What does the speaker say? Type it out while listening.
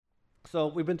So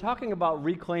we've been talking about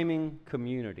reclaiming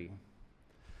community.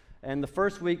 And the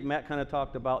first week, Matt kind of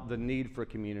talked about the need for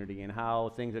community and how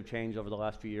things have changed over the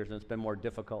last few years, and it's been more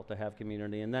difficult to have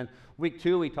community. And then week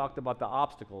 2, we talked about the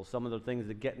obstacles, some of the things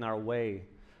that get in our way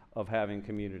of having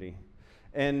community.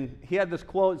 And he had this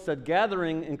quote that said,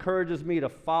 "Gathering encourages me to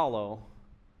follow,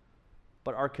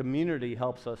 but our community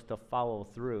helps us to follow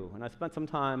through." And I spent some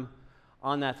time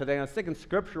on that today. And I was thinking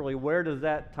scripturally, where does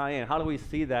that tie in? How do we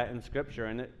see that in Scripture?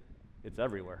 And it's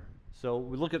everywhere. So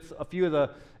we look at a few of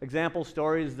the example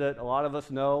stories that a lot of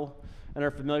us know and are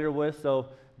familiar with. So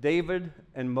David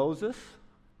and Moses,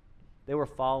 they were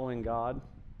following God,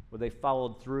 where they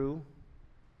followed through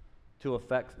to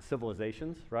affect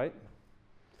civilizations, right?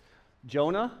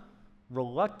 Jonah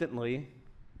reluctantly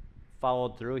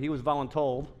followed through. He was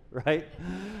voluntold, right,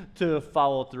 to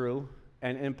follow through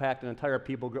and impact an entire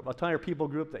people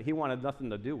group that he wanted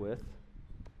nothing to do with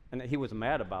and that he was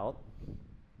mad about.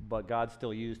 But God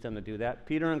still used him to do that.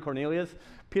 Peter and Cornelius,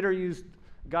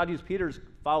 God used Peter's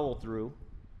follow-through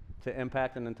to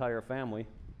impact an entire family.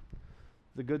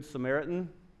 The Good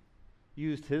Samaritan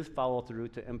used his follow-through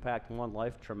to impact one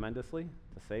life tremendously,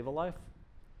 to save a life.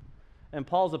 And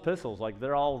Paul's epistles,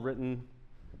 they're all written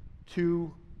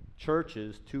to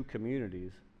churches, to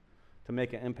communities, to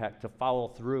make an impact, to follow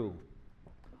through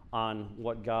on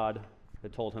what God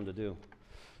had told him to do.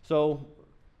 So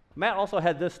Matt also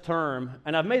had this term,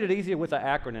 and I've made it easier with an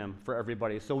acronym for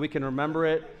everybody so we can remember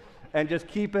it and just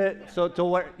keep it so to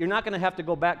where you're not going to have to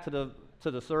go back to the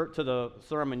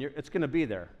sermon. It's going to be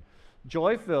there.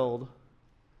 Joy-filled,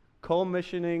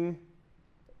 co-missioning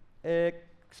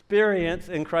experience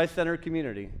in Christ-centered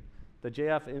community. The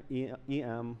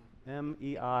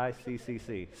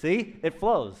JFEMMEICCC. See? It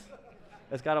flows.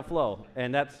 It's got to flow.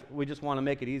 And we just want to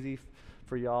make it easy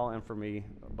for y'all and for me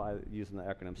by using the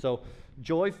acronym. So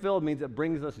joy-filled means it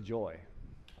brings us joy.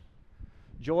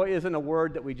 Joy isn't a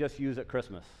word that we just use at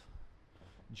Christmas.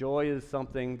 Joy is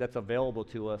something that's available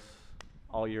to us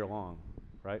all year long,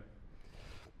 right?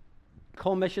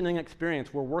 Co-missioning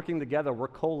experience. We're working together. We're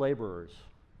co-laborers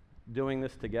doing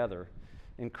this together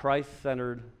in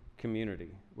Christ-centered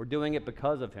community. We're doing it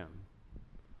because of him.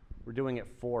 We're doing it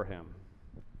for him.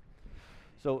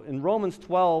 So in Romans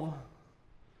 12,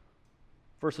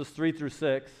 verses 3 through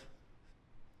 6,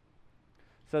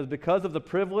 says, "Because of the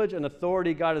privilege and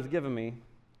authority God has given me,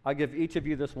 I give each of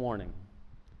you this warning.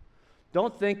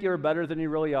 Don't think you're better than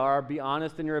you really are. Be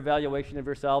honest in your evaluation of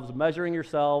yourselves, measuring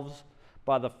yourselves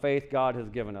by the faith God has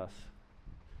given us.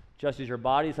 Just as your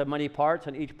bodies have many parts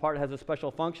and each part has a special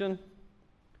function,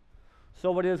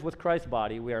 so it is with Christ's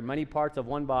body. We are many parts of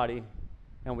one body,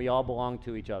 and we all belong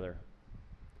to each other.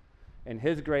 In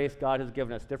his grace, God has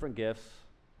given us different gifts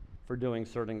for doing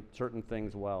certain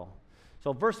things well."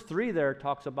 So verse 3 there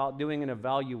talks about doing an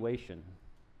evaluation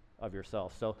of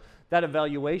yourself. So that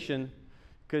evaluation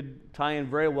could tie in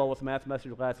very well with Matt's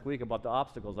message last week about the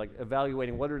obstacles, like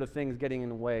evaluating what are the things getting in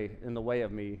the way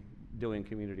of me doing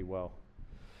community well.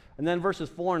 And then verses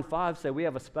 4 and 5 say we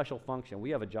have a special function.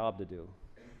 We have a job to do.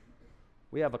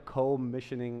 We have a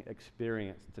co-missioning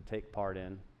experience to take part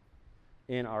in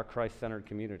our Christ-centered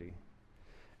community.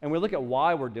 And we look at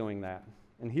why we're doing that.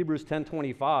 In Hebrews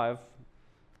 10:25,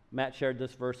 Matt shared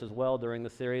this verse as well during the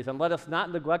series. "And let us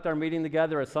not neglect our meeting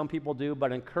together as some people do,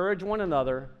 but encourage one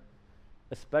another,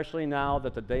 especially now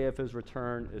that the day of his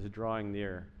return is drawing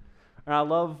near." And I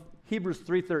love Hebrews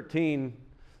 3:13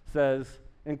 says,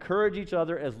 "Encourage each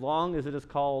other as long as it is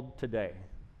called today."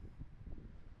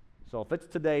 So if it's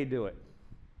today, do it.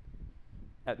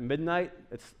 At midnight,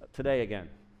 it's today again.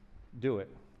 Do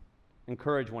it.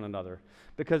 Encourage one another.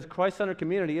 Because Christ-centered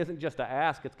community isn't just a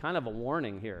ask, it's kind of a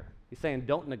warning here. He's saying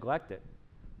don't neglect it.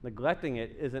 Neglecting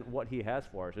it isn't what he has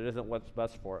for us. It isn't what's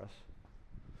best for us.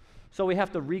 So we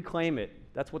have to reclaim it.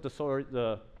 That's what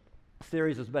the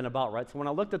series has been about, right? So when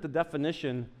I looked at the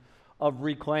definition of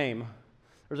reclaim,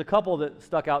 there's a couple that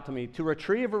stuck out to me. To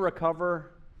retrieve or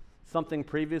recover something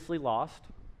previously lost,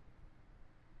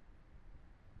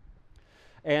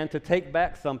 and to take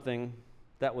back something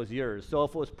that was yours. So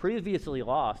if it was previously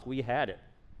lost, we had it.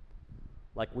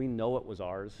 Like we know it was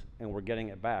ours and we're getting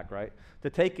it back, right?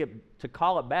 To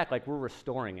call it back, like we're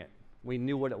restoring it. We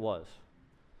knew what it was.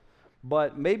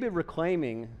 But maybe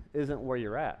reclaiming isn't where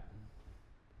you're at.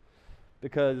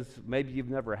 Because maybe you've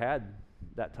never had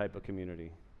that type of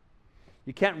community.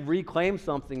 You can't reclaim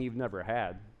something you've never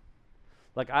had.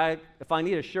 Like if I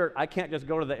need a shirt, I can't just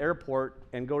go to the airport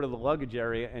and go to the luggage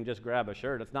area and just grab a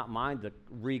shirt. It's not mine to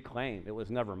reclaim. It was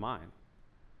never mine.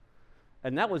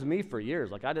 And that was me for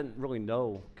years. Like I didn't really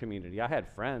know community. I had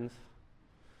friends.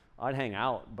 I'd hang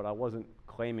out, but I wasn't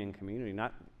claiming community,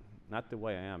 not the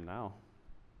way I am now.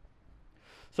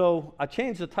 So I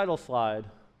changed the title slide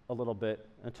a little bit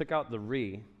and took out the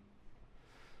re,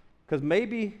 because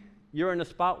maybe you're in a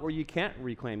spot where you can't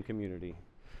reclaim community.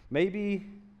 Maybe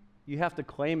you have to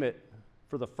claim it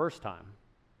for the first time.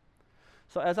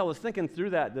 So as I was thinking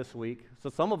through that this week, so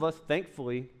some of us,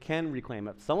 thankfully, can reclaim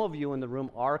it. Some of you in the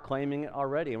room are claiming it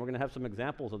already, and we're going to have some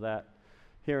examples of that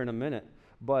here in a minute.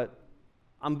 But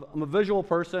I'm a visual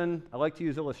person. I like to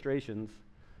use illustrations.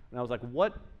 And I was like,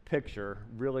 what picture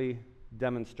really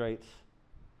demonstrates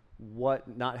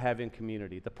what not having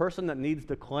community? The person that needs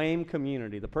to claim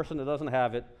community, the person that doesn't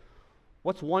have it,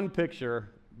 what's one picture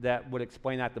that would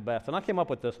explain that the best? And I came up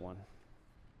with this one.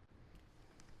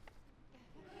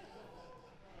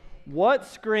 What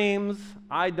screams,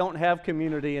 I don't have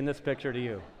community in this picture to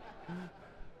you?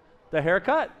 The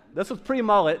haircut. This was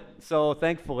pre-mullet, so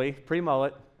thankfully,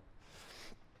 pre-mullet.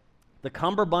 The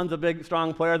cummerbund's a big,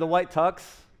 strong player. The white tux,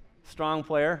 strong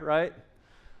player, right?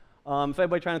 If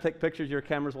anybody's trying to take pictures, your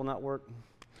cameras will not work.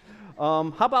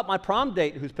 How about my prom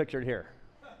date who's pictured here?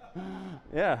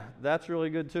 Yeah, that's really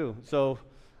good too. So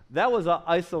that was an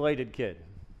isolated kid.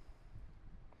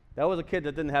 That was a kid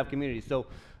that didn't have community. So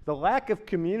the lack of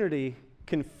community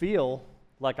can feel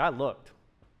like I looked.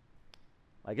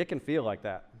 Like it can feel like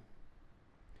that.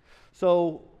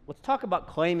 So let's talk about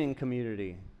claiming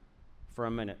community for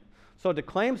a minute. So to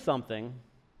claim something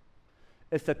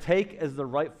is to take as the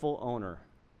rightful owner,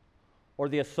 or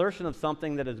the assertion of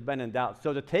something that has been in doubt.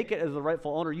 So to take it as the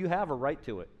rightful owner, you have a right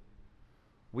to it.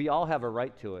 We all have a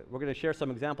right to it. We're going to share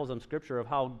some examples in Scripture of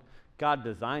how God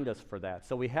designed us for that.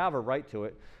 So we have a right to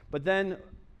it. But then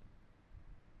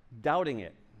doubting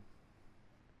it.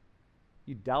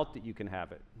 You doubt that you can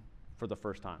have it for the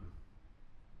first time.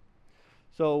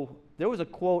 So there was a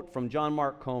quote from John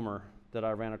Mark Comer that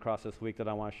I ran across this week that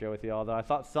I want to share with you all that I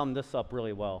thought summed this up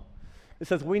really well. It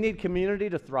says, we need community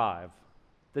to thrive.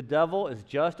 The devil is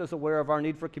just as aware of our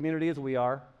need for community as we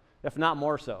are, if not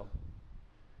more so.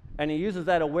 And he uses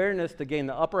that awareness to gain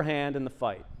the upper hand in the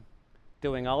fight,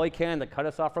 doing all he can to cut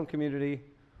us off from community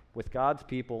with God's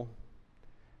people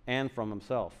and from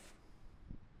himself.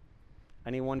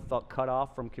 Anyone felt cut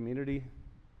off from community,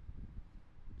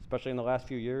 especially in the last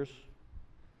few years?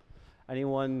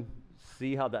 Anyone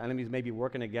see how the enemy's maybe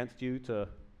working against you to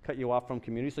cut you off from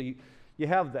community? So you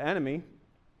have the enemy,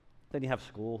 then you have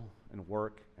school and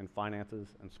work and finances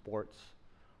and sports,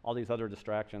 all these other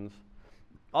distractions.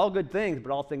 All good things,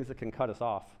 but all things that can cut us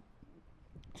off.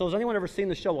 So has anyone ever seen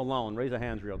the show Alone? Raise your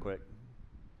hands real quick.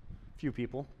 A few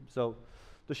people. So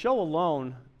the show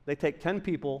Alone, they take 10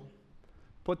 people,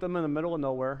 put them in the middle of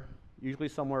nowhere, usually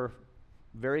somewhere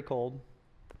very cold.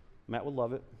 Matt would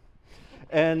love it.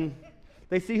 And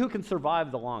they see who can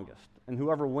survive the longest, and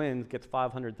whoever wins gets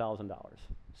 $500,000.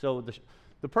 So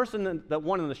the person that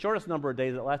won in the shortest number of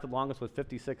days that lasted longest was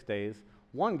 56 days.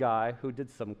 One guy who did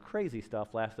some crazy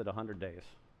stuff lasted 100 days.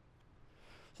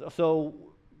 So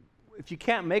if you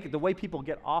can't make it, the way people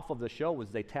get off of the show is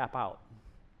they tap out.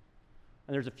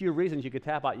 And there's a few reasons you could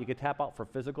tap out. You could tap out for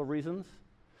physical reasons.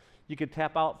 You could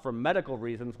tap out for medical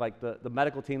reasons, like the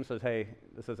medical team says, hey,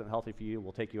 this isn't healthy for you,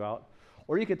 we'll take you out.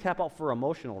 Or you could tap out for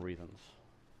emotional reasons.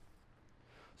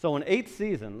 So in 8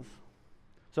 seasons,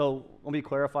 so let me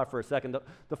clarify for a second.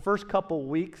 The first couple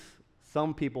weeks,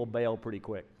 some people bail pretty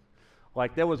quick.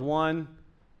 Like there was one,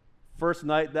 first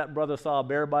night that brother saw a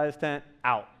bear by his tent,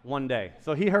 out, one day.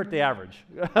 So he hurt the average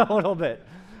a little bit.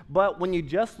 But when you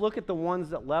just look at the ones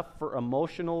that left for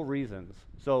emotional reasons,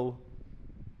 so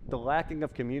the lacking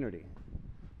of community,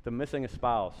 the missing a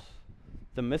spouse,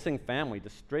 the missing family, the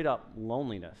straight up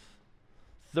loneliness,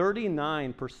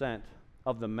 39%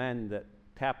 of the men that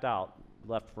tapped out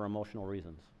left for emotional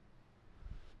reasons.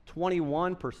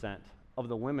 21% of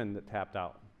the women that tapped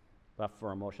out left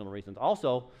for emotional reasons.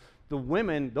 Also,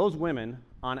 those women,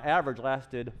 on average,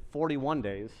 lasted 41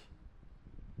 days.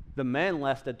 The men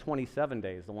lasted 27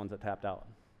 days, the ones that tapped out.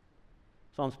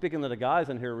 So I'm speaking to the guys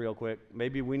in here real quick.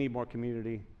 Maybe we need more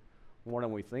community more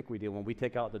than we think we do. When we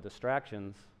take out the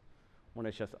distractions, when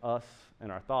it's just us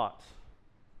and our thoughts,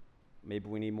 maybe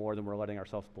we need more than we're letting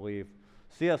ourselves believe.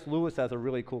 C.S. Lewis has a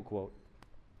really cool quote,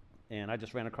 and I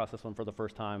just ran across this one for the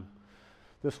first time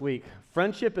this week.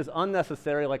 Friendship is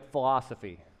unnecessary like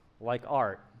philosophy, like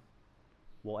art.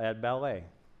 We'll add ballet.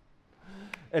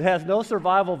 It has no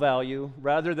survival value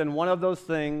rather than one of those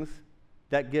things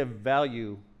that give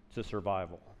value to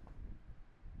survival.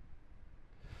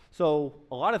 So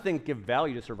a lot of things give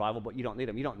value to survival, but you don't need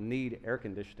them. You don't need air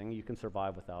conditioning. You can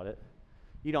survive without it.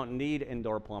 You don't need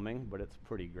indoor plumbing, but it's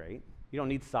pretty great. You don't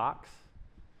need socks.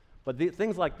 But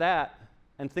things like that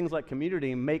and things like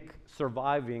community make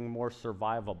surviving more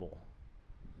survivable.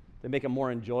 They make it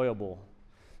more enjoyable.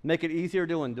 make it easier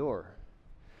to endure.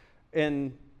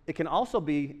 And it can also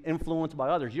be influenced by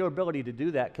others. Your ability to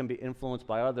do that can be influenced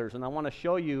by others. And I want to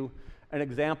show you an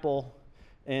example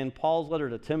in Paul's letter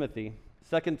to Timothy.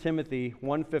 2 Timothy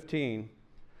 1:15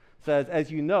 says,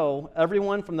 "As you know,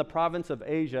 everyone from the province of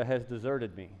Asia has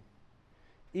deserted me,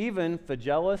 even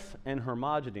Phygelus and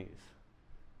Hermogenes."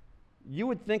 You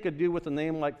would think a dude with a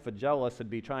name like Phygelus would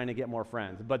be trying to get more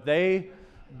friends, but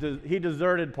he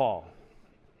deserted Paul.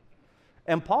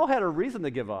 And Paul had a reason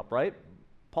to give up, right?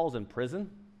 Paul's in prison.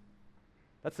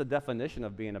 That's the definition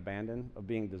of being abandoned, of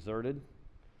being deserted.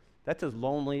 That's as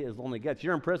lonely gets.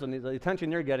 You're in prison. The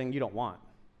attention you're getting, you don't want.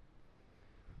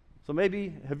 So maybe,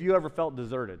 have you ever felt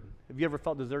deserted? Have you ever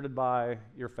felt deserted by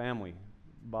your family,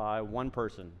 by one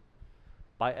person,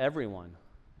 by everyone?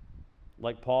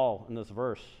 Like Paul in this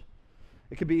verse.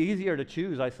 It could be easier to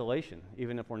choose isolation,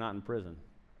 even if we're not in prison.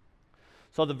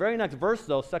 So the very next verse,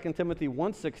 though, 2 Timothy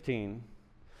 1:16,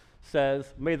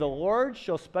 says, "May the Lord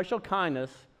show special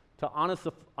kindness to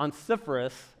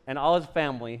Onesiphorus and all his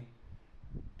family,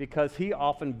 because he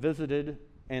often visited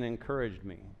and encouraged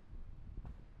me."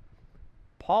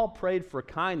 Paul prayed for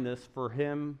kindness for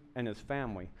him and his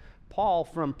family. Paul,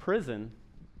 from prison,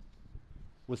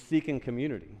 was seeking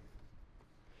community.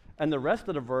 And the rest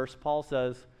of the verse, Paul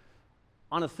says,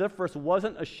 Onesiphorus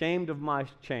wasn't ashamed of my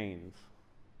chains.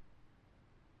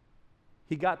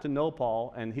 He got to know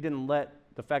Paul, and he didn't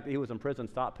let the fact that he was in prison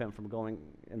stop him from going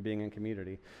and being in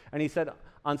community. And he said,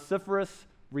 "Onesiphorus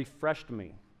refreshed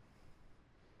me."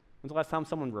 When's the last time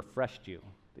someone refreshed you,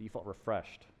 that you felt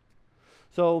refreshed?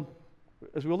 So,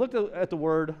 as we look at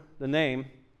the name,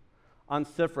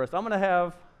 Onesiphorus, I'm going to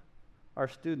have our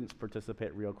students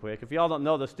participate real quick. If y'all don't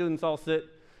know, the students all sit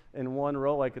in one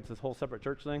row like it's this whole separate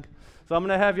church thing. So I'm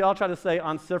going to have y'all try to say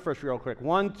Onesiphorus real quick.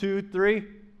 1, 2, 3.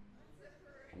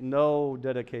 No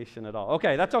dedication at all.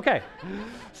 Okay, that's okay.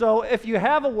 So if you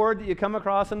have a word that you come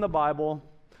across in the Bible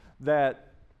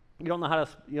that you don't know how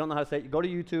to say it, you go to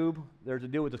YouTube. There's a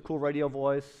dude with this cool radio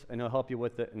voice, and he'll help you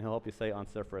with it, and he'll help you say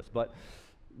Onesiphorus. But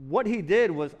what he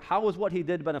did was, how was what he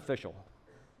did beneficial?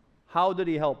 How did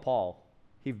he help Paul?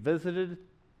 He visited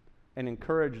and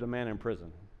encouraged a man in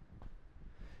prison.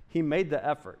 He made the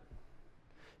effort.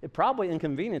 It probably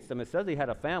inconvenienced him. It says he had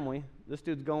a family. This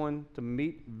dude's going to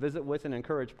meet, visit with, and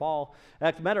encourage Paul.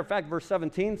 As a matter of fact, verse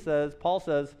 17 says, Paul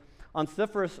says,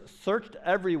 "Onesiphorus searched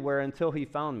everywhere until he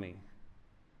found me."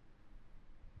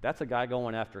 That's a guy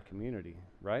going after community,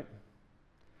 right?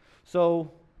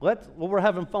 So we're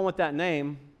having fun with that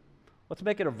name. Let's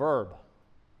make it a verb.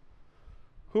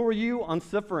 Who are you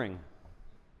onsiphoring?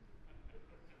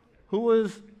 Who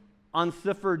has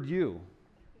onsiphored you?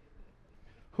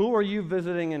 Who are you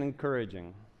visiting and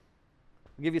encouraging?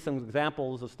 I'll give you some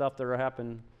examples of stuff that are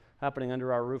happening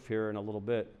under our roof here in a little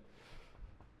bit.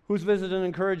 Who's visited and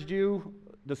encouraged you?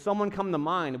 Does someone come to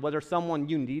mind, whether someone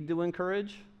you need to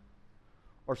encourage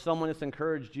or someone that's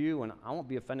encouraged you? And I won't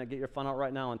be offended. Get your phone out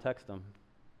right now and text them.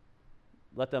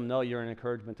 Let them know you're an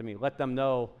encouragement to me. Let them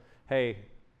know, hey,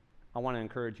 I want to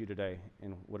encourage you today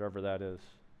in whatever that is.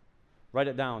 Write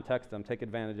it down, text them, take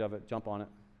advantage of it, jump on it.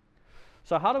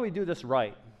 So how do we do this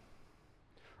right?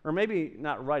 Or maybe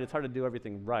not right, it's hard to do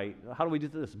everything right. How do we do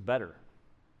this better?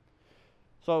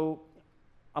 So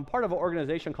I'm part of an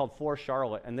organization called For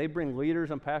Charlotte, and they bring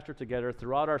leaders and pastors together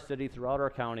throughout our city, throughout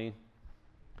our county,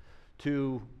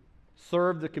 to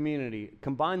serve the community,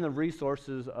 combine the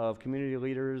resources of community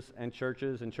leaders and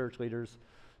churches and church leaders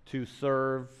to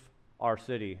serve our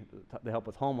city. They help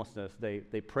with homelessness.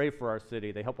 They pray for our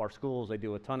city. They help our schools. They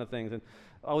do a ton of things. And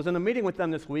I was in a meeting with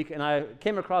them this week, and I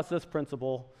came across this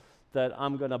principle that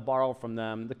I'm going to borrow from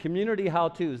them. The community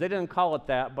how-tos. They didn't call it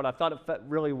that, but I thought it fit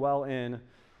really well in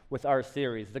with our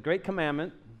series. The Great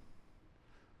Commandment,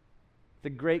 the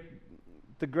Great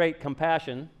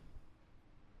Compassion,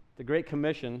 the Great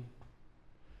Commission,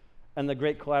 and the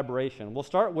Great Collaboration. We'll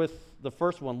start with the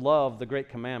first one, love, the Great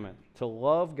Commandment. To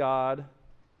love God,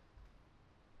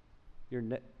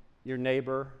 your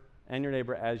neighbor, and your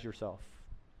neighbor as yourself.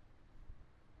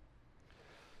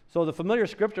 So the familiar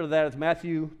scripture to that is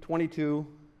Matthew 22,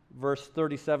 verse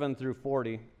 37 through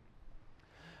 40.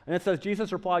 And it says,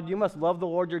 Jesus replied, "You must love the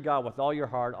Lord your God with all your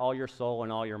heart, all your soul,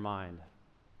 and all your mind.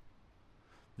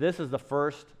 This is the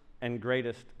first and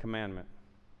greatest commandment.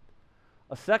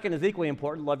 A second is equally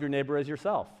important, love your neighbor as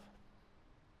yourself.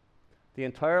 The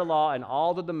entire law and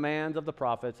all the demands of the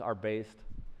prophets are based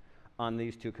on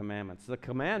these two commandments." The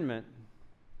commandment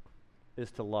is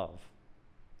to love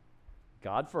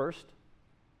God first,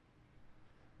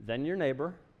 then your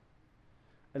neighbor.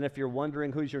 And if you're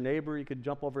wondering who's your neighbor, you could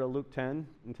jump over to Luke 10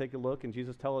 and take a look, and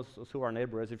Jesus tells us who our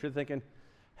neighbor is. If you're thinking,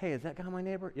 hey, is that guy my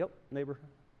neighbor? Yep, neighbor.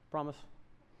 Promise.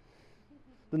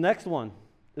 The next one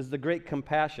is the great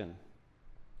compassion.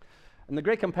 And the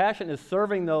great compassion is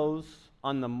serving those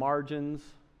on the margins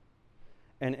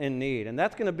and in need. And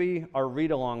that's going to be our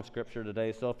read-along scripture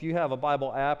today. So if you have a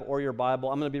Bible app or your Bible,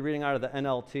 I'm going to be reading out of the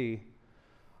NLT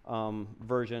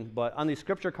version. But on these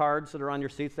scripture cards that are on your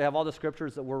seats, they have all the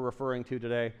scriptures that we're referring to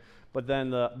today. But then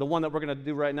the one that we're going to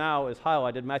do right now is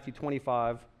highlighted, Matthew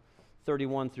 25,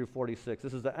 31 through 46.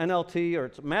 This is the NLT, or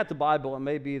it's Matt the Bible. It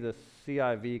may be the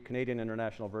CIV, Canadian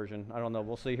International Version. I don't know.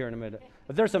 We'll see here in a minute.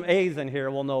 If there's some A's in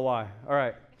here, we'll know why. All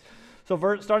right.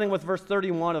 So starting with verse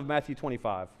 31 of Matthew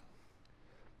 25.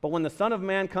 But when the Son of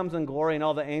Man comes in glory and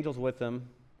all the angels with him,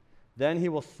 then he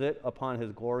will sit upon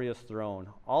his glorious throne.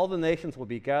 All the nations will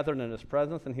be gathered in his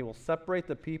presence, and he will separate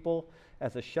the people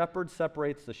as a shepherd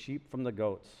separates the sheep from the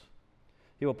goats.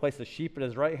 He will place the sheep at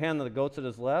his right hand and the goats at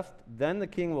his left. Then the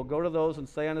king will go to those and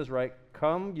say on his right,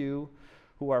 "Come, you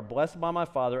who are blessed by my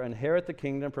Father, inherit the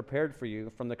kingdom prepared for you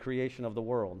from the creation of the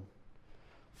world.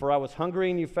 For I was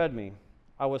hungry and you fed me.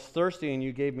 I was thirsty and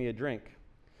you gave me a drink.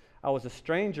 I was a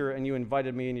stranger and you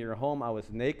invited me into your home. I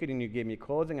was naked and you gave me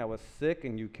clothing. I was sick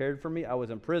and you cared for me. I was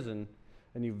in prison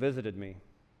and you visited me."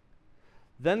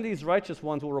 Then these righteous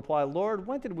ones will reply, "Lord,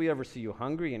 when did we ever see you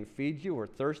hungry and feed you, or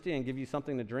thirsty and give you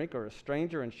something to drink, or a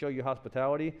stranger and show you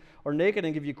hospitality, or naked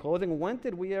and give you clothing? When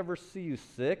did we ever see you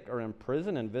sick or in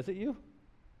prison and visit you?"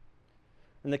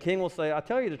 And the king will say, "I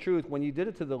tell you the truth, when you did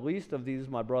it to the least of these,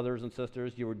 my brothers and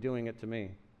sisters, you were doing it to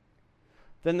me."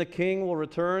 Then the king will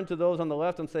return to those on the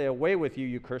left and say, "Away with you,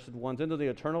 you cursed ones, into the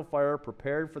eternal fire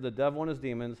prepared for the devil and his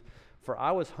demons. For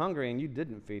I was hungry and you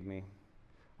didn't feed me.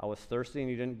 I was thirsty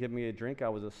and you didn't give me a drink. I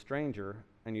was a stranger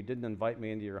and you didn't invite me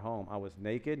into your home. I was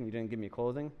naked and you didn't give me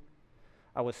clothing.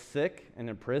 I was sick and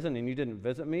in prison and you didn't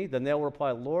visit me." Then they'll reply,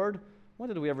 "Lord, when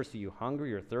did we ever see you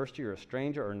hungry or thirsty or a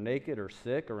stranger or naked or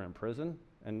sick or in prison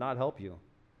and not help you?"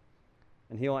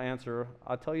 And he'll answer,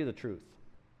 "I'll tell you the truth.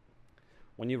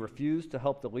 When you refuse to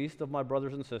help the least of my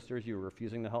brothers and sisters, you are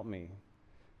refusing to help me.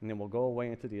 And they will go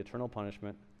away into the eternal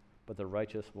punishment, but the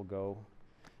righteous will go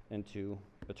into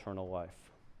eternal life."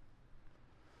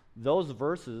 Those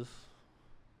verses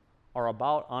are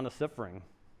about onesiphering.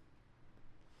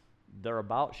 They're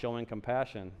about showing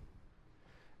compassion.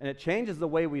 And it changes the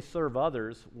way we serve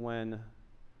others when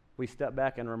we step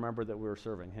back and remember that we were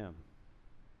serving him.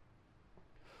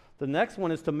 The next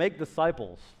one is to make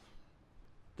disciples.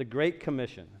 The Great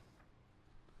Commission.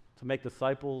 To make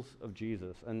disciples of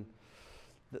Jesus. And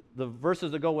the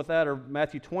verses that go with that are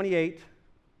Matthew 28,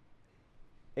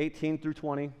 18 through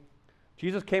 20.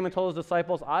 Jesus came and told his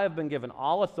disciples, "I have been given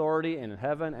all authority in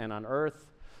heaven and on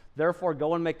earth. Therefore,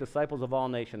 go and make disciples of all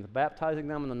nations, baptizing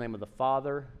them in the name of the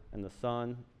Father and the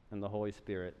Son and the Holy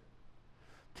Spirit.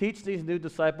 Teach these new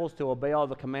disciples to obey all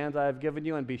the commands I have given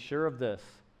you, and be sure of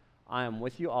this: I am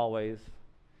with you always,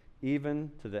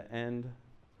 even to the end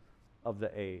of the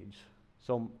age."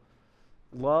 So,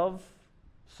 love,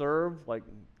 serve, like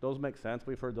those make sense.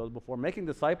 We've heard those before. Making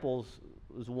disciples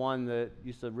is one that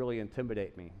used to really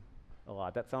intimidate me a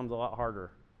lot. That sounds a lot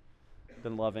harder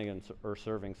than loving or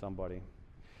serving somebody.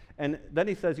 And then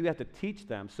he says you have to teach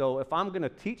them. So if I'm going to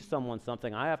teach someone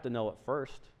something, I have to know it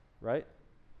first, right?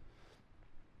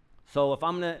 So if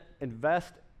I'm going to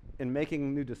invest in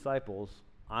making new disciples,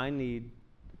 I need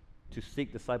to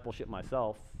seek discipleship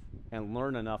myself and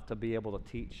learn enough to be able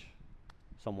to teach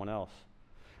someone else.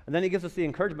 And then he gives us the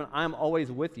encouragement, "I'm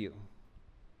always with you."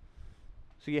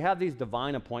 So you have these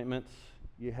divine appointments,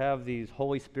 you have these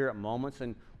Holy Spirit moments,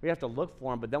 and we have to look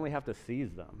for them, but then we have to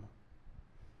seize them.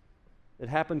 It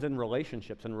happens in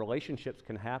relationships, and relationships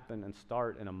can happen and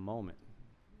start in a moment.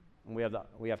 And we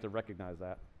have to recognize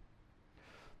that.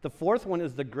 The fourth one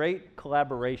is the great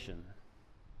collaboration.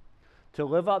 To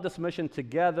live out this mission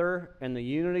together in the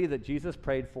unity that Jesus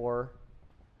prayed for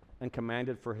and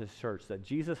commanded for his church, that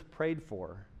Jesus prayed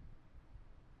for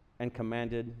and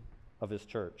commanded of his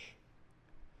church.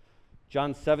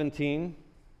 John 17,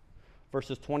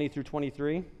 verses 20 through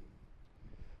 23,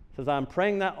 says, "I am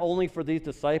praying not only for these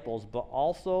disciples, but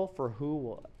also for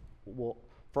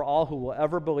all who will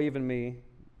ever believe in me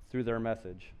through their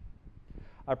message.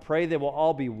 I pray they will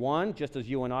all be one, just as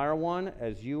you and I are one,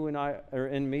 as you and I are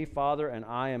in me, Father, and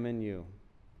I am in you.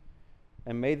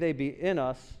 And may they be in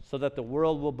us, so that the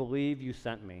world will believe you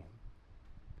sent me.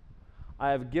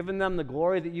 I have given them the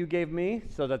glory that you gave me,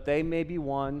 so that they may be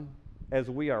one as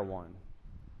we are one.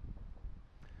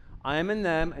 I am in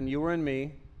them, and you are in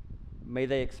me. May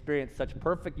they experience such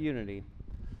perfect unity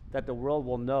that the world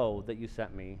will know that you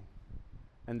sent me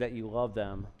and that you love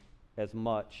them as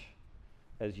much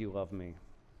as you love me."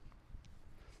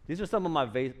 These are some of my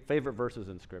favorite verses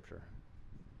in Scripture.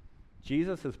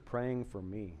 Jesus is praying for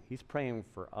me. He's praying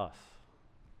for us.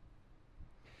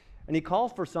 And he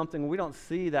calls for something we don't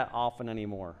see that often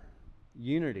anymore: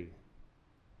 unity,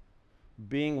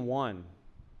 being one,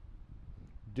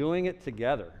 doing it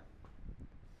together.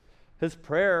 His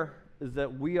prayer is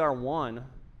that we are one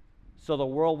so the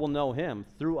world will know him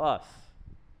through us.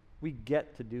 We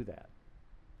get to do that.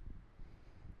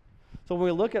 So when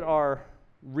we look at our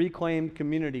Reclaimed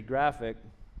Community graphic,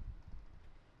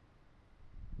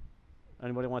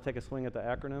 anybody want to take a swing at the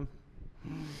acronym?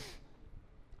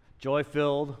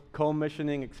 Joy-filled,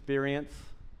 co-missioning experience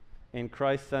in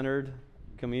Christ-centered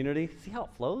community. See how it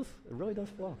flows? It really does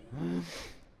flow.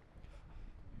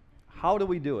 How do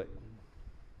we do it?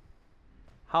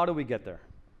 How do we get there?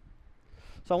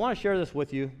 So I want to share this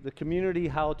with you, the community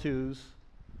how-tos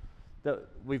that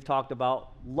we've talked about.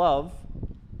 Love,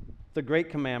 the great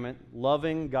commandment,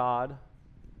 loving God,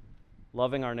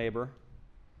 loving our neighbor,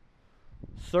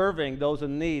 serving those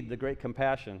in need, the great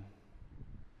compassion,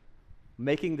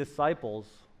 making disciples,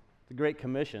 the great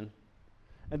commission,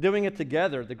 and doing it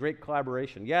together, the great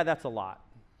collaboration. Yeah, that's a lot.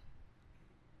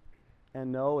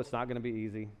 And no, it's not going to be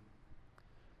easy.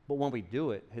 But when we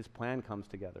do it, his plan comes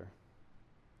together.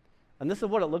 And this is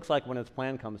what it looks like when his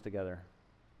plan comes together.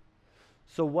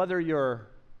 So whether you're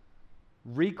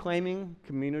reclaiming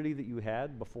community that you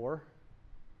had before,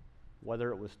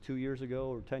 whether it was 2 years ago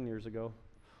or 10 years ago,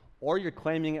 or you're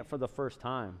claiming it for the first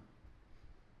time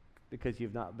because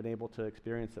you've not been able to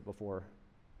experience it before,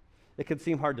 it can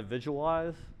seem hard to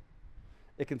visualize.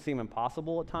 It can seem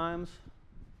impossible at times.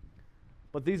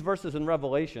 But these verses in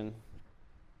Revelation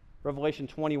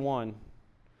 21,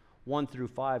 1 through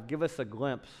 5, give us a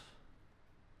glimpse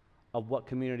of what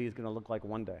community is going to look like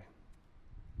one day.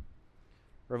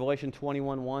 Revelation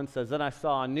 21:1 says, "Then I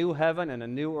saw a new heaven and a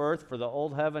new earth, for the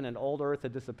old heaven and old earth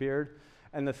had disappeared,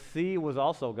 and the sea was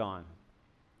also gone.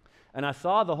 And I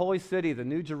saw the holy city, the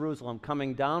new Jerusalem,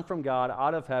 coming down from God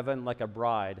out of heaven like a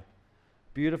bride,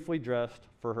 beautifully dressed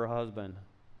for her husband.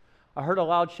 I heard a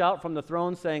loud shout from the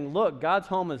throne saying, 'Look, God's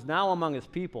home is now among his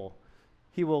people.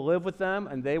 He will live with them,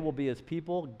 and they will be his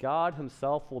people. God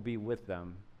himself will be with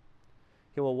them.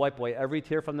 He will wipe away every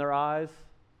tear from their eyes,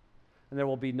 and there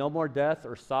will be no more death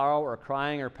or sorrow or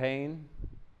crying or pain.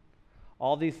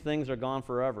 All these things are gone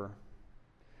forever.'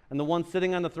 And the one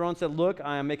sitting on the throne said, 'Look,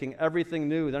 I am making everything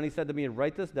new.' Then he said to me,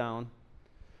 'Write this down,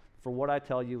 for what I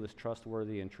tell you is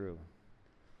trustworthy and true.'"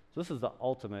 So this is the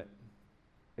ultimate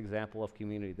example of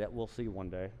community that we'll see one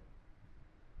day.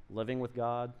 Living with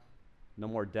God, no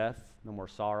more death, no more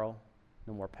sorrow,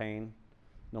 no more pain,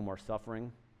 no more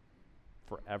suffering,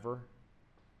 forever.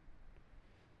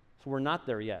 So we're not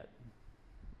there yet,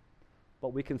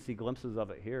 but we can see glimpses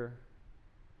of it here.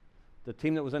 The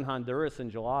team that was in Honduras in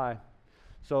July,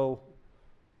 so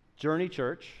Journey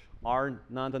Church, our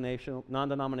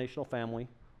non-denominational family,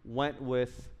 went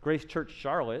with Grace Church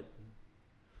Charlotte,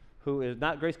 who is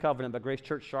not Grace Covenant, but Grace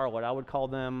Church Charlotte. I would call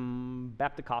them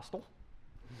Baptist-Costal.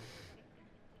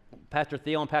 Pastor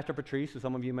Theo and Pastor Patrice, who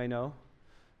some of you may know,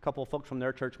 a couple of folks from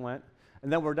their church went.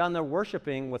 And then we're down there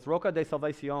worshiping with Roca de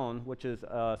Salvacion, which is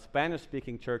a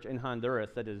Spanish-speaking church in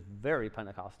Honduras that is very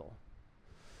Pentecostal.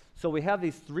 So we have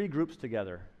these three groups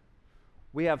together.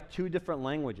 We have two different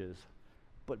languages.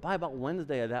 But by about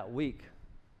Wednesday of that week,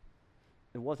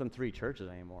 it wasn't three churches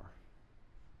anymore.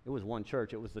 It was one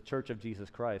church. It was the Church of Jesus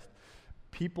Christ.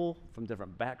 People from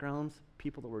different backgrounds,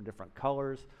 people that were different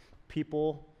colors,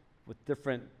 people with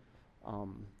different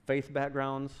faith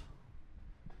backgrounds.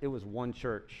 It was one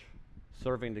church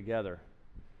serving together,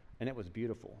 and it was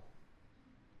beautiful.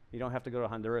 You don't have to go to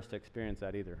Honduras to experience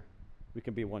that either. We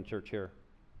can be one church here.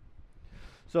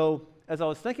 So as I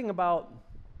was thinking about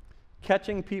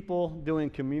catching people doing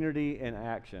community in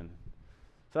action,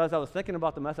 so as I was thinking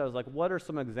about the message, I was like, what are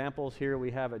some examples here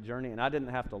we have at Journey? And I didn't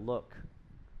have to look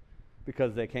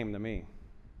because they came to me.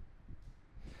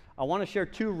 I want to share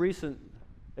two recent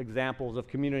examples of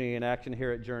community in action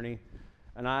here at Journey,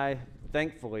 and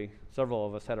thankfully, several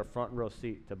of us had a front row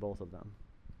seat to both of them.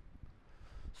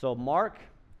 So Mark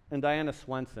and Diana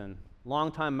Swenson,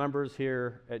 longtime members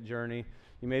here at Journey.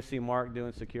 You may see Mark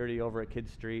doing security over at Kid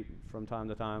Street from time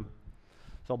to time.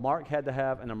 So Mark had to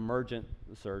have an emergent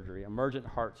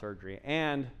heart surgery,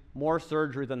 and more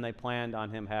surgery than they planned on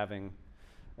him having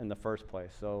in the first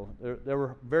place. So they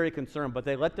were very concerned, but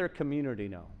they let their community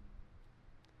know,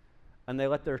 and they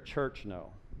let their church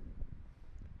know,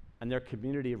 and their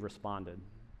community responded,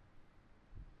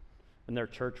 and their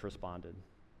church responded.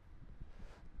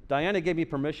 Diana gave me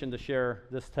permission to share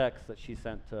this text that she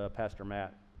sent to Pastor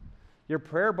Matt. "Your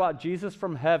prayer brought Jesus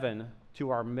from heaven to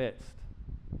our midst.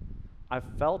 I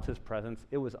felt his presence.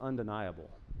 It was undeniable.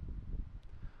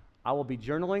 I will be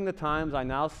journaling the times I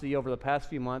now see over the past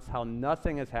few months how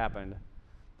nothing has happened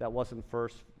that wasn't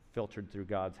first filtered through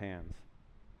God's hands.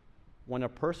 When a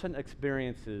person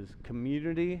experiences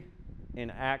community in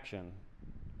action,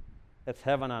 it's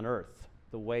heaven on earth,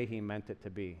 the way he meant it to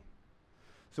be.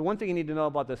 So one thing you need to know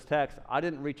about this text, I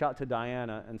didn't reach out to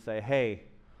Diana and say, hey,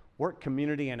 work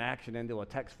community in action into a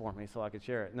text for me so I could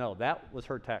share it. No, that was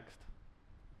her text.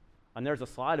 And there's a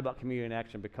slide about community in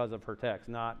action because of her text,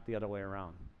 not the other way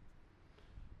around.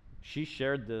 She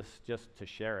shared this just to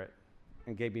share it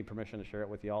and gave me permission to share it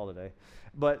with you all today.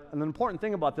 But an important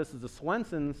thing about this is the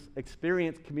Swensons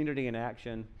experienced community in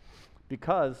action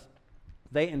because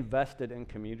they invested in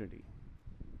community.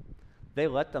 They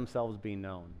let themselves be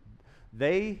known.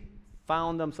 They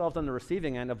found themselves on the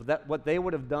receiving end of that, what they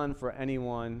would have done for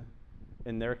anyone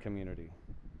in their community.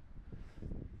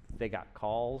 They got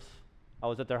calls. I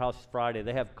was at their house Friday.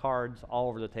 They have cards all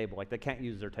over the table. Like, they can't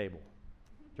use their table.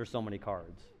 There's so many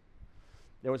cards.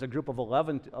 There was a group of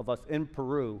 11 of us in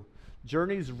Peru.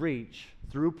 Journey's reach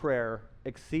through prayer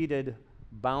exceeded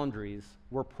boundaries.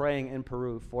 We're praying in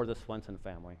Peru for the Swenson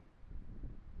family.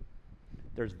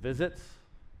 There's visits.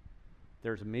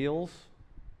 There's meals.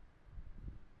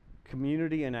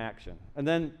 Community in action. And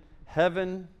then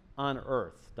heaven on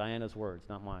earth. Diana's words,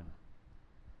 not mine.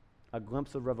 A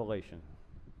glimpse of Revelation.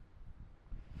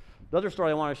 The other story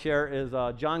I want to share is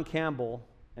John Campbell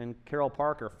and Carol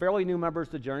Parker, fairly new members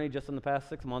to Journey just in the past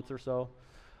 6 months or so.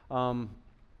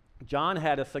 John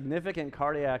had a significant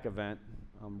cardiac event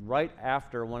right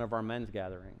after one of our men's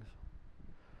gatherings.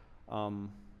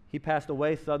 He passed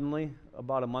away suddenly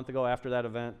about a month ago after that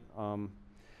event.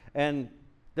 And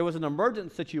there was an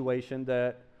emergent situation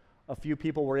that a few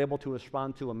people were able to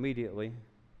respond to immediately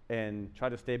and try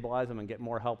to stabilize him and get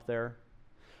more help there.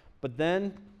 But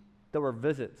then there were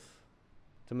visits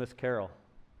to Miss Carol.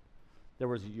 There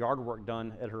was yard work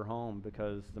done at her home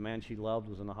because the man she loved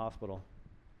was in the hospital.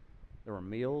 There were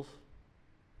meals.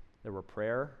 There were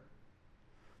prayer.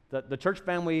 The church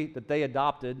family that they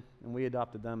adopted, and we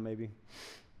adopted them maybe,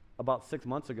 about 6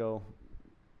 months ago,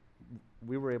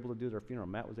 we were able to do their funeral.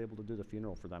 Matt was able to do the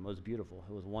funeral for them. It was beautiful.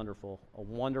 It was wonderful. A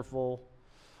wonderful,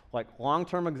 like,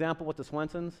 long-term example with the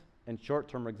Swensons and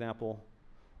short-term example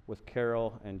with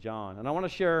Carol and John. And I want to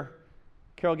share,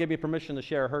 Carol gave me permission to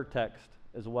share her text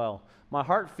as well. My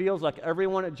heart feels like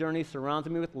everyone at Journey surrounds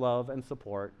me with love and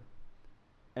support,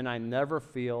 and I never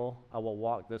feel I will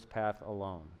walk this path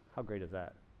alone. How great is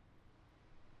that?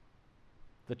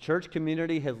 The church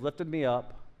community has lifted me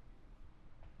up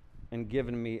and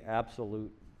given me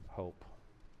absolute hope.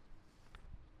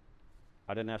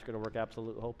 I didn't ask her to work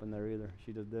absolute hope in there either.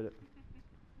 She just did it.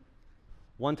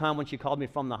 One time when she called me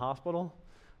from the hospital,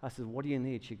 I said, what do you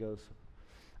need? She goes,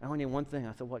 I only need one thing.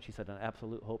 I said, what? She said, an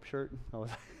Absolute Hope shirt. I was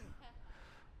like,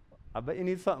 I bet you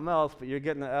need something else, but you're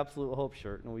getting an Absolute Hope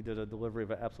shirt. And we did a delivery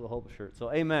of an Absolute Hope shirt.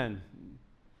 So amen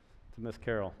to Miss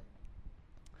Carol.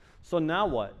 So now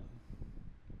what?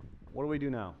 What do we do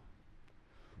now?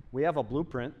 We have a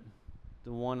blueprint,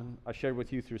 the one I shared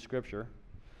with you through Scripture.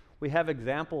 We have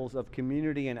examples of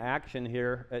community in action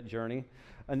here at Journey.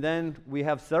 And then we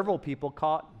have several people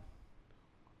caught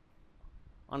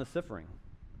on a ciphering,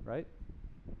 right?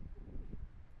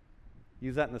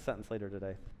 Use that in a sentence later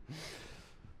today.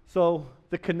 So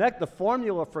the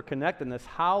formula for connectedness,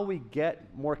 how we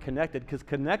get more connected, because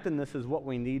connectedness is what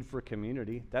we need for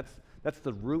community. That's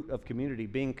the root of community,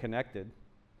 being connected.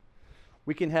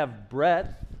 We can have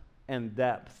breadth and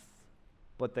depth,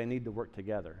 but they need to work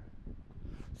together.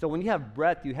 So when you have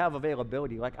breadth, you have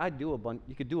availability. Like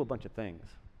you could do a bunch of things.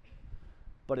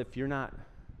 But if you're not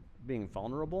being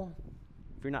vulnerable,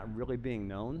 if you're not really being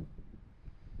known,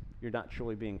 you're not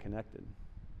truly being connected.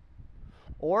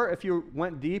 Or if you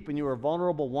went deep and you were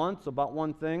vulnerable once about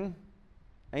one thing,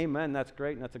 amen, that's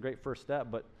great, and that's a great first step.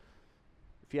 But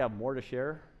if you have more to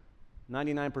share,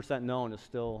 99% known is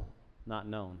still not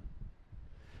known.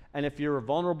 And if you're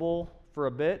vulnerable for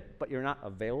a bit, but you're not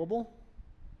available,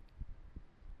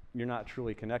 you're not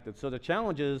truly connected. So the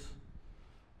challenge is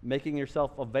making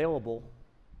yourself available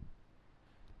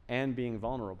and being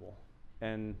vulnerable.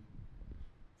 And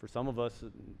for some of us,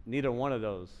 neither one of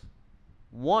those.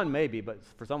 One maybe, but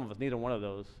for some of us, neither one of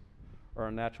those are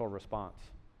a natural response.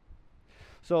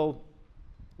 So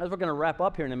as we're going to wrap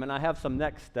up here in a minute, I have some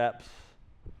next steps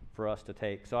for us to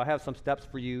take. So I have some steps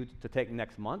for you to take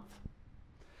next month.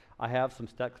 I have some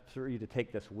steps for you to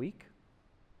take this week.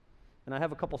 And I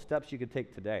have a couple steps you could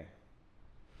take today.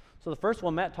 So the first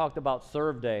one, Matt talked about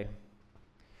Serve Day.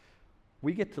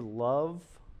 We get to love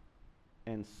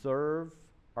and serve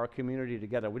our community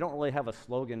together. We don't really have a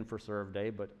slogan for Serve Day,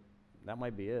 but that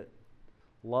might be it.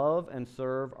 Love and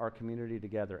serve our community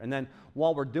together. And then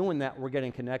while we're doing that, we're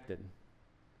getting connected.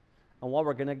 And while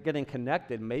we're getting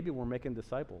connected, maybe we're making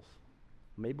disciples.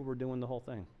 Maybe we're doing the whole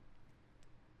thing.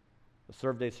 The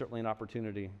Serve Day is certainly an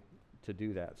opportunity to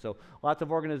do that. So lots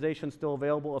of organizations still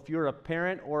available. If you're a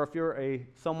parent or if you're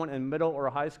someone in middle or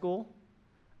high school,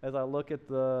 as I look at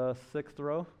the 6th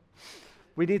row,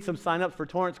 we need some sign-ups for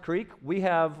Torrance Creek. We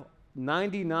have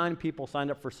 99 people signed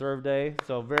up for Serve Day,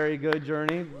 so very good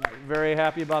journey. Very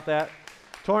happy about that.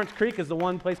 Torrance Creek is the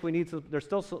one place we need to, there's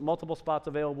still multiple spots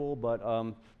available, but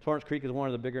Torrance Creek is one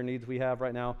of the bigger needs we have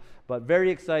right now. But very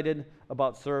excited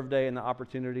about Serve Day and the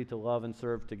opportunity to love and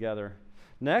serve together.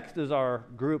 Next is our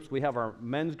groups. We have our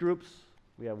men's groups,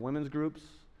 we have women's groups,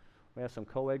 we have some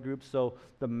co-ed groups. So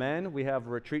the men, we have a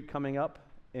retreat coming up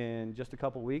in just a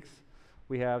couple weeks.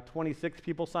 We have 26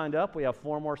 people signed up. We have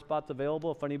 4 more spots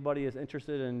available if anybody is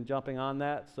interested in jumping on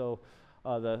that. So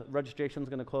the registration is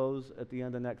going to close at the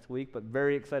end of next week, but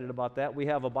very excited about that. We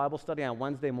have a Bible study on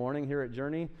Wednesday morning here at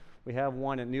Journey. We have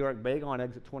one at New York Bagel on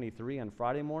Exit 23 on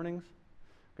Friday mornings.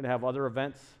 We're going to have other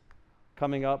events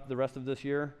coming up the rest of this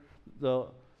year. The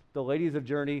ladies of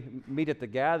Journey meet at the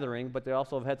gathering, but they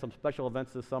also have had some special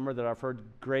events this summer that I've heard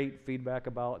great feedback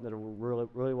about and that are really,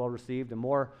 really well received, and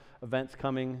more events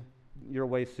coming your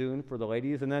way soon for the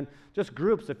ladies. And then just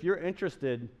groups. If you're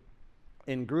interested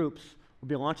in groups, we'll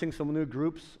be launching some new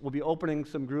groups. We'll be opening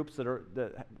some groups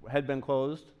that had been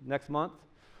closed next month.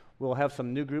 We'll have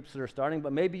some new groups that are starting,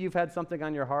 but maybe you've had something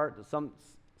on your heart,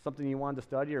 something you wanted to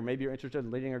study, or maybe you're interested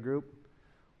in leading a group.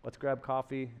 Let's grab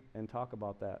coffee and talk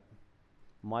about that.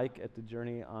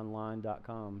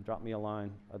 Mike@thejourneyonline.com. Drop me a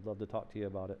line. I'd love to talk to you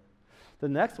about it. The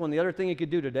next one, the other thing you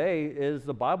could do today is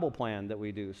the Bible plan that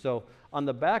we do. So on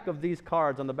the back of these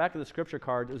cards, on the back of the scripture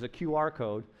cards, is a QR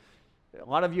code. A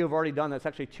lot of you have already done this.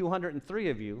 Actually, 203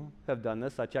 of you have done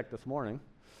this. I checked this morning.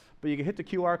 But you can hit the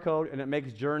QR code, and it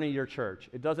makes Journey your church.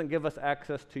 It doesn't give us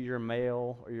access to your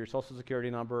mail or your social security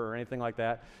number or anything like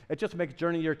that. It just makes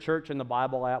Journey your church in the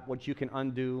Bible app, which you can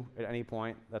undo at any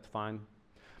point. That's fine.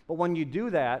 But when you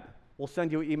do that, we'll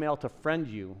send you an email to friend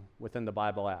you within the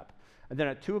Bible app. And then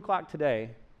at 2 o'clock today,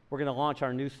 we're going to launch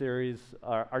our new series,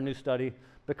 our new study,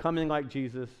 Becoming Like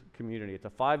Jesus Community. It's a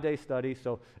 5-day study,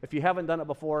 so if you haven't done it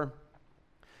before,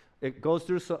 it goes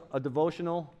through a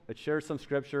devotional, it shares some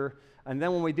scripture, and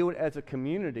then when we do it as a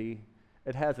community,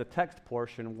 it has a text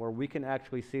portion where we can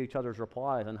actually see each other's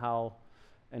replies and how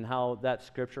that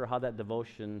scripture, how that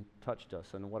devotion touched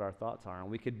us and what our thoughts are.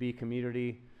 And we could be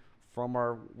community from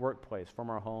our workplace, from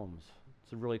our homes.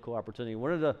 It's a really cool opportunity.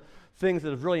 One of the things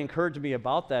that has really encouraged me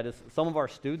about that is some of our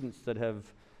students that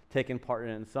have taken part in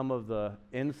it and some of the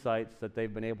insights that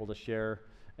they've been able to share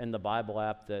in the Bible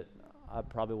app that I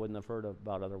probably wouldn't have heard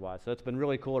about otherwise. So it's been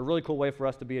really cool, a really cool way for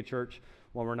us to be a church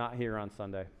when we're not here on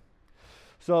Sunday.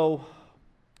 So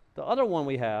the other one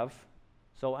we have,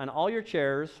 so on all your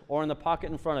chairs or in the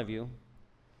pocket in front of you,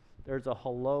 there's a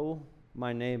hello,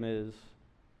 my name is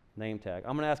name tag.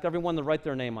 I'm going to ask everyone to write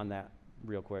their name on that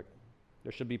real quick.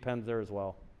 There should be pens there as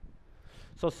well.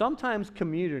 So sometimes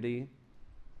community,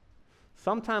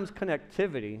 sometimes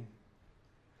connectivity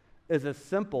is as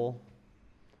simple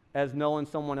as knowing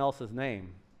someone else's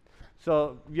name.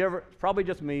 So you ever, probably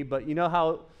just me, but you know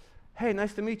how, hey,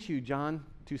 nice to meet you, John.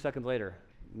 2 seconds later,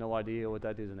 no idea what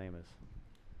that dude's name is.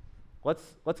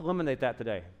 Let's eliminate that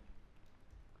today.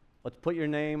 Let's put your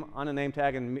name on a name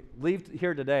tag and leave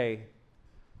here today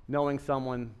knowing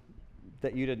someone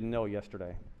that you didn't know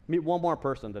yesterday. Meet one more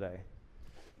person today.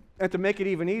 And to make it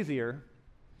even easier,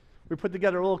 we put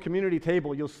together a little community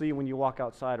table you'll see when you walk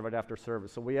outside right after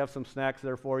service. So we have some snacks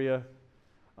there for you.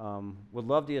 Would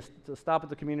love to stop at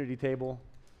the community table,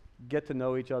 get to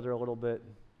know each other a little bit,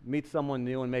 meet someone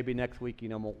new, and maybe next week you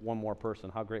know one more person.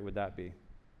 How great would that be?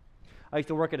 I used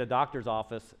to work at a doctor's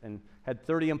office and had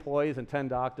 30 employees and 10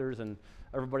 doctors and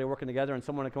everybody working together, and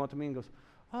someone would come up to me and goes,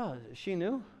 oh, is she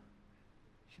new?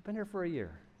 She's been here for a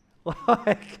year.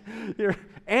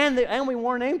 And we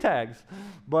wore name tags.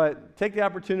 But take the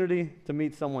opportunity to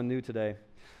meet someone new today.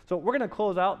 So we're going to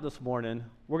close out this morning.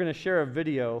 We're going to share a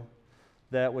video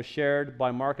that was shared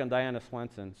by Mark and Diana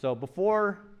Swenson. So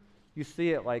before you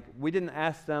see it, we didn't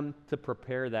ask them to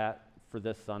prepare that for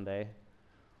this Sunday.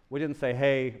 We didn't say,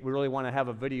 hey, we really want to have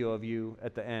a video of you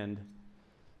at the end.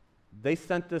 They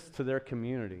sent this to their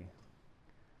community.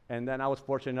 And then I was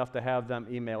fortunate enough to have them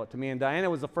email it to me. And Diana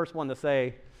was the first one to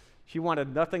say she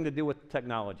wanted nothing to do with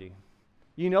technology.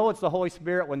 You know it's the Holy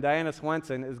Spirit when Diana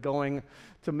Swenson is going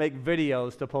to make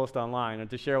videos to post online and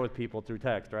to share with people through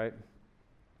text, right?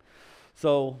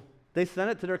 So they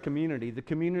sent it to their community, the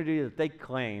community that they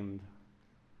claimed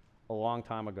a long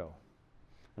time ago.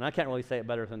 And I can't really say it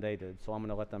better than they did, so I'm going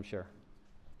to let them share.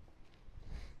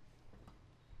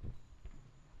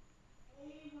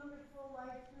 Hey, wonderful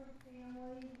Life Group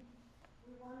family.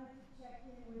 We wanted to check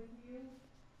in with you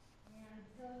and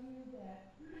tell you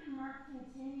that Mark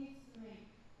continues to make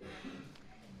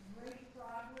great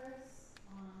progress.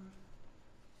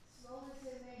 Slow as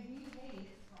it may be, hey,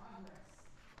 it's progress.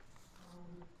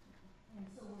 And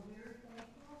so we're very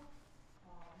thankful.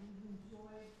 We've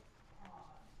enjoyed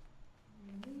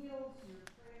your meals, your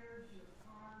prayers, your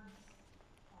cards.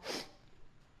 It's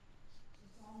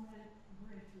all meant a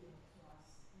great deal to us.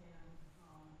 And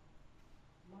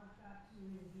Mark got to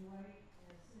enjoy,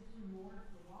 as his reward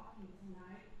for walking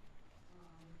tonight, a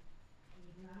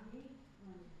brownie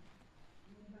made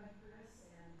by Chris,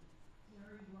 and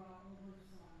Terry brought over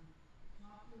some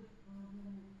chocolate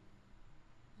bourbon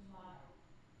gelato.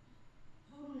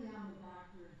 Totally on the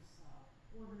doctor's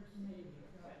orders made.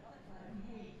 But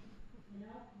hey, you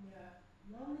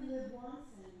only live once,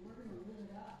 and we're going to live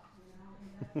it up, and that's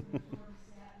what Georgia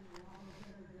Staten and all those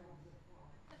other girls are for.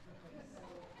 So,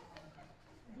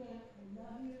 again, we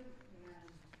love you,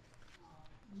 and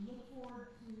we look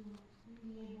forward to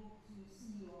being able to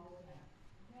see you all again.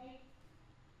 Okay?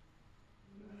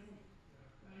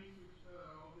 Thanks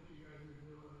for all that you guys are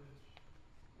doing.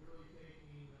 It's really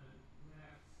taking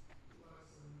Matt's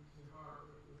lesson to heart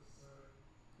with this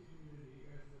community.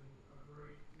 You guys have been a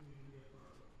great community to be a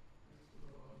part of. Thanks for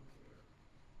the love and care.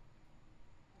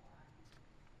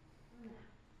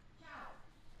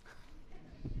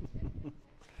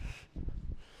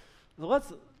 So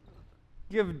let's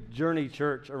give Journey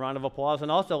Church a round of applause,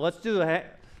 and also let's do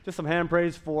just some hand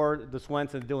praise for the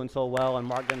Swensons doing so well and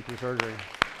Mark getting through surgery.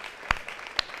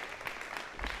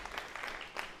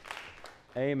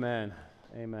 Amen.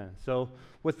 Amen. So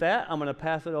with that, I'm going to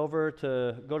pass it over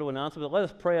to go to announcements. Let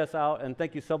us pray us out, and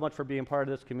thank you so much for being part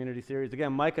of this community series.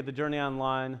 Again, Mike at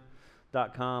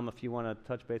thejourneyonline.com if you want to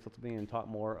touch base with me and talk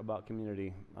more about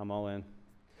community. I'm all in.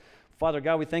 Father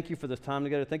God, we thank you for this time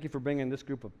together. Thank you for bringing this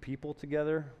group of people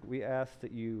together. We ask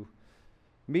that you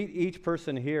meet each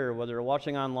person here, whether they're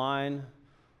watching online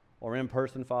or in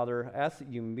person, Father. Ask that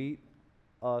you meet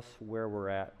us where we're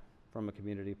at from a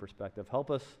community perspective.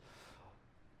 Help us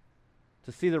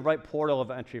to see the right portal of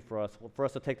entry for us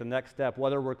to take the next step,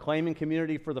 whether we're claiming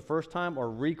community for the first time or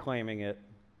reclaiming it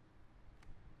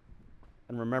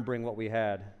and remembering what we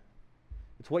had.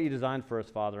 It's what you designed for us,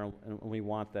 Father, and we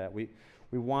want that. We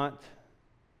want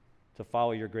to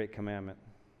follow your great commandment.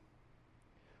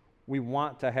 We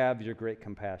want to have your great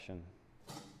compassion.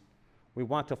 We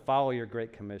want to follow your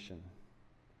great commission.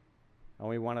 And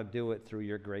we want to do it through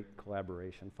your great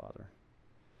collaboration, Father.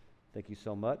 Thank you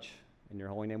so much. In your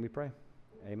holy name we pray.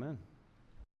 Amen.